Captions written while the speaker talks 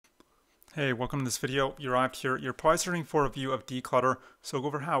Hey, welcome to this video. You arrived here. You're probably searching for a review of Decluttr, so I'll go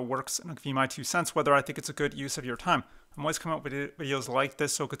over how it works and I'll give you my 2 cents, whether I think it's a good use of your time. I'm always coming up with videos like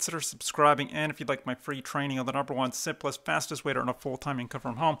this, so consider subscribing. And if you'd like my free training on the #1 simplest, fastest way to earn a full-time income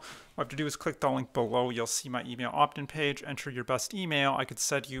from home, what you have to do is click the link below. You'll see my email opt-in page. Enter your best email. I could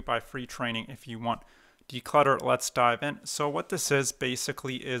send you by free training if you want. Decluttr, let's dive in. So what this is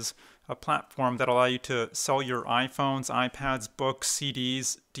basically is a platform that allows you to sell your iPhones, iPads, books,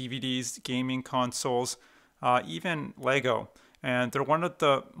 CDs, DVDs, gaming consoles, even Lego. And they're one of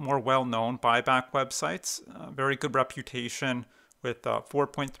the more well-known buyback websites. Very good reputation with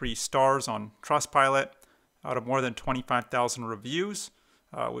 4.3 stars on Trustpilot out of more than 25,000 reviews.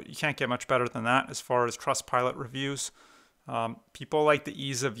 You can't get much better than that as far as Trustpilot reviews. People like the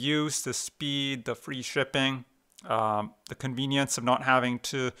ease of use, the speed, the free shipping, the convenience of not having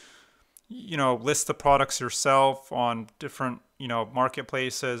to list the products yourself on different,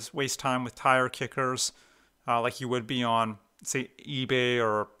 marketplaces, waste time with tire kickers, like you would be on, say, eBay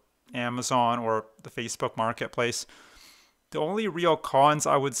or Amazon or the Facebook marketplace. The only real cons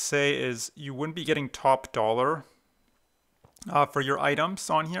I would say is you wouldn't be getting top dollar for your items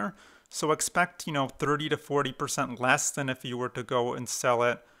on here. So expect, 30 to 40% less than if you were to go and sell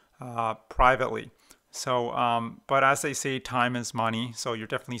it privately. So, but as they say, time is money, so you're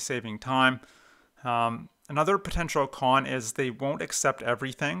definitely saving time. Another potential con is they won't accept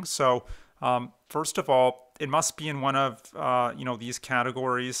everything. So, first of all, it must be in one of, these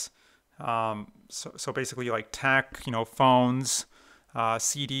categories. So basically like tech, phones,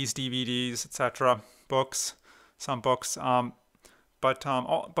 CDs, DVDs, etc., books, some books.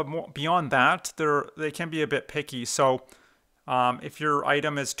 But more, beyond that, they can be a bit picky. So if your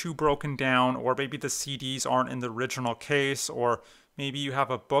item is too broken down, or maybe the CDs aren't in the original case, or maybe you have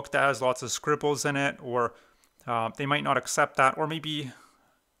a book that has lots of scribbles in it, or they might not accept that, or maybe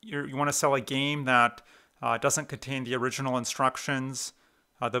you want to sell a game that doesn't contain the original instructions,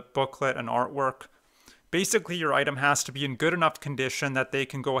 the booklet and artwork. Basically, your item has to be in good enough condition that they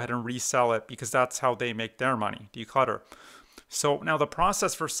can go ahead and resell it, because that's how they make their money, Decluttr. So now the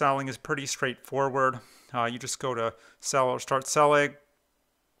process for selling is pretty straightforward. You just go to sell or start selling,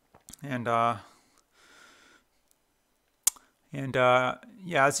 and yeah,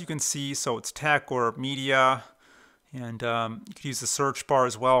 as you can see, so it's tech or media, and you can use the search bar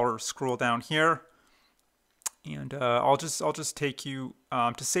as well, or scroll down here. And I'll just take you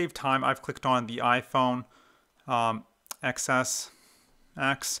to save time. I've clicked on the iPhone XS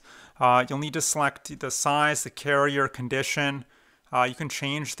X. You'll need to select the size, the carrier, condition. You can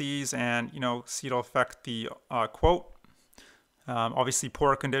change these, and see it'll affect the quote. Obviously,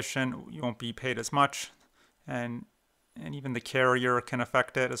 poor condition, you won't be paid as much, and even the carrier can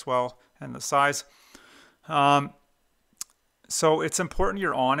affect it as well, and the size. So it's important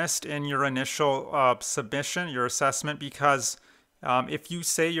you're honest in your initial submission, your assessment, because if you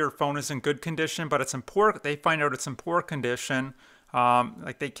say your phone is in good condition but it's in poor, they find out it's in poor condition.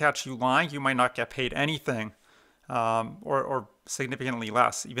 Like they catch you lying, you might not get paid anything, or significantly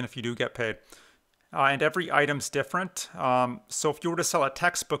less, even if you do get paid. And every item's different. So if you were to sell a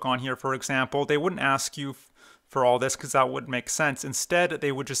textbook on here, for example, they wouldn't ask you for all this, because that wouldn't make sense. Instead,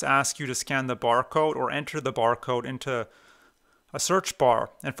 they would just ask you to scan the barcode or enter the barcode into a search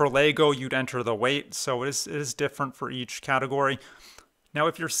bar. And for Lego, you'd enter the weight. So it is different for each category. Now,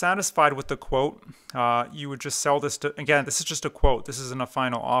 if you're satisfied with the quote, you would just sell this to, again, this is just a quote. This isn't a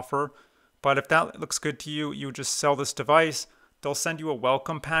final offer. But if that looks good to you, you would just sell this device. They'll send you a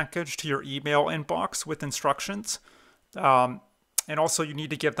welcome package to your email inbox with instructions. And also you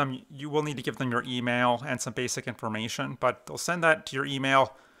will need to give them your email and some basic information, but they'll send that to your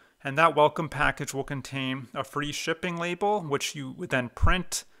email. And that welcome package will contain a free shipping label, which you would then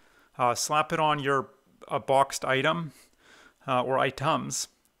print, slap it on your boxed item, or items,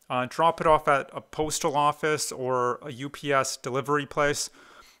 drop it off at a postal office or a UPS delivery place.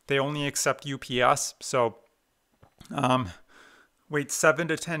 They only accept UPS, so wait 7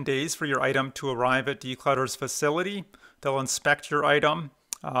 to 10 days for your item to arrive at Decluttr's facility. They'll inspect your item.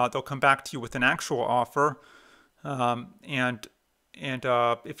 They'll come back to you with an actual offer, and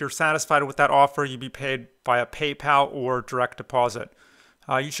if you're satisfied with that offer, you'd be paid via PayPal or direct deposit.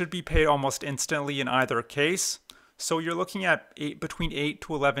 You should be paid almost instantly in either case. So you're looking at between 8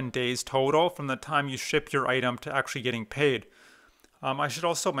 to 11 days total from the time you ship your item to actually getting paid. I should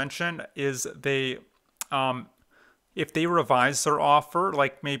also mention is if they revise their offer,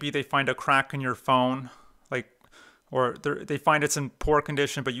 like maybe they find a crack in your phone, or they find it's in poor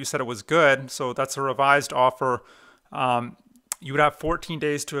condition, but you said it was good, so that's a revised offer. You would have 14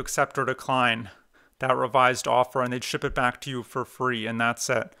 days to accept or decline that revised offer, and they'd ship it back to you for free, and that's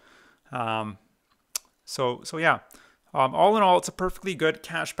it. Um, so yeah, all in all, it's a perfectly good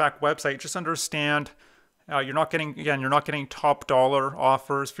cashback website. Just understand you're not getting, again, you're not getting top dollar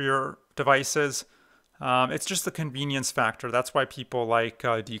offers for your devices. It's just the convenience factor. That's why people like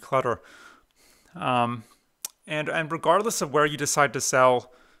Decluttr. Um, and regardless of where you decide to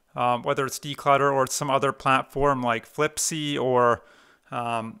sell, whether it's Decluttr or it's some other platform like Flipsy or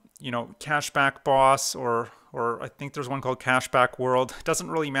Cashback Boss or I think there's one called Cashback World. It doesn't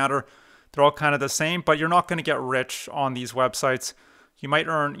really matter. They're all kind of the same, but you're not going to get rich on these websites. You might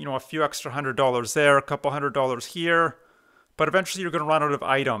earn, a few extra $100 there, a couple $100 here, but eventually you're going to run out of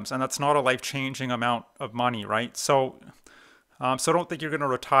items, and that's not a life-changing amount of money, right? So don't think you're going to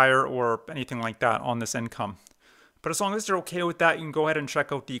retire or anything like that on this income. But as long as you're okay with that, you can go ahead and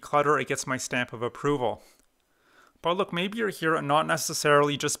check out Decluttr. It gets my stamp of approval. But look, maybe you're here not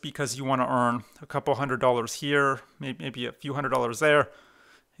necessarily just because you want to earn a couple $100 here, maybe a few $100 there.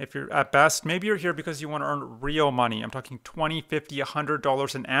 If you're at best, maybe you're here because you want to earn real money. I'm talking $20, $50,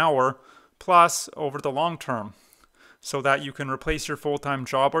 $100 an hour plus over the long term so that you can replace your full-time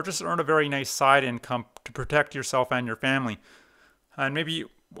job or just earn a very nice side income to protect yourself and your family. And maybe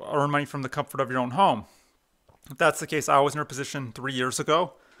earn money from the comfort of your own home. If that's the case, I was in a position 3 years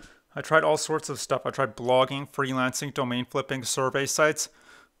ago. I tried all sorts of stuff. I tried blogging, freelancing, domain flipping, survey sites.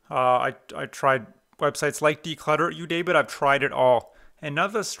 I tried websites like Decluttr. You name it, I've tried it all. And none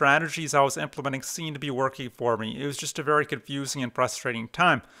of the strategies I was implementing seemed to be working for me. It was just a very confusing and frustrating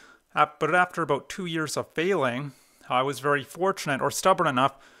time. But after about 2 years of failing, I was very fortunate or stubborn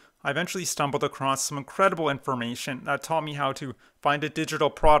enough. I eventually stumbled across some incredible information that taught me how to find a digital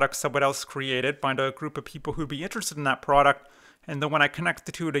product someone else created, find a group of people who'd be interested in that product, and then when I connect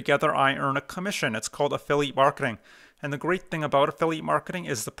the two together, I earn a commission. It's called affiliate marketing. And the great thing about affiliate marketing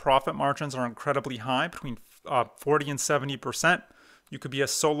is the profit margins are incredibly high, between 40 and 70%. You could be a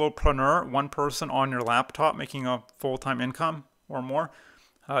solopreneur, one person on your laptop making a full-time income or more.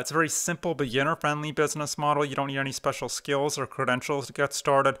 It's a very simple, beginner-friendly business model. You don't need any special skills or credentials to get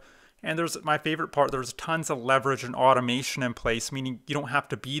started. And there's my favorite part, there's tons of leverage and automation in place, meaning you don't have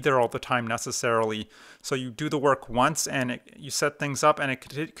to be there all the time necessarily. So you do the work once and you set things up and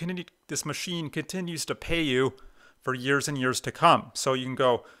this machine continues to pay you for years and years to come. So you can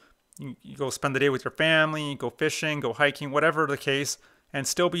go, you go spend the day with your family, go fishing, go hiking, whatever the case, and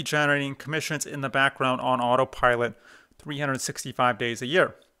still be generating commissions in the background on autopilot 365 days a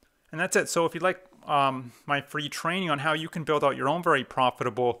year. And that's it. So if you'd like my free training on how you can build out your own very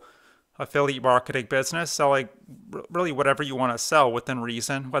profitable affiliate marketing business, selling really whatever you want to sell within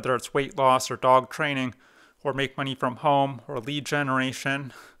reason, whether it's weight loss or dog training or make money from home or lead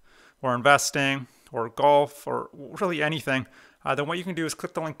generation or investing or golf or really anything, then what you can do is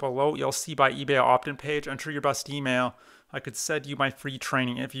click the link below. You'll see my email opt-in page, enter your best email. I could send you my free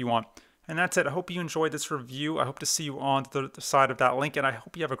training if you want. And that's it. I hope you enjoyed this review. I hope to see you on the side of that link, and I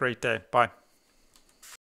hope you have a great day. Bye.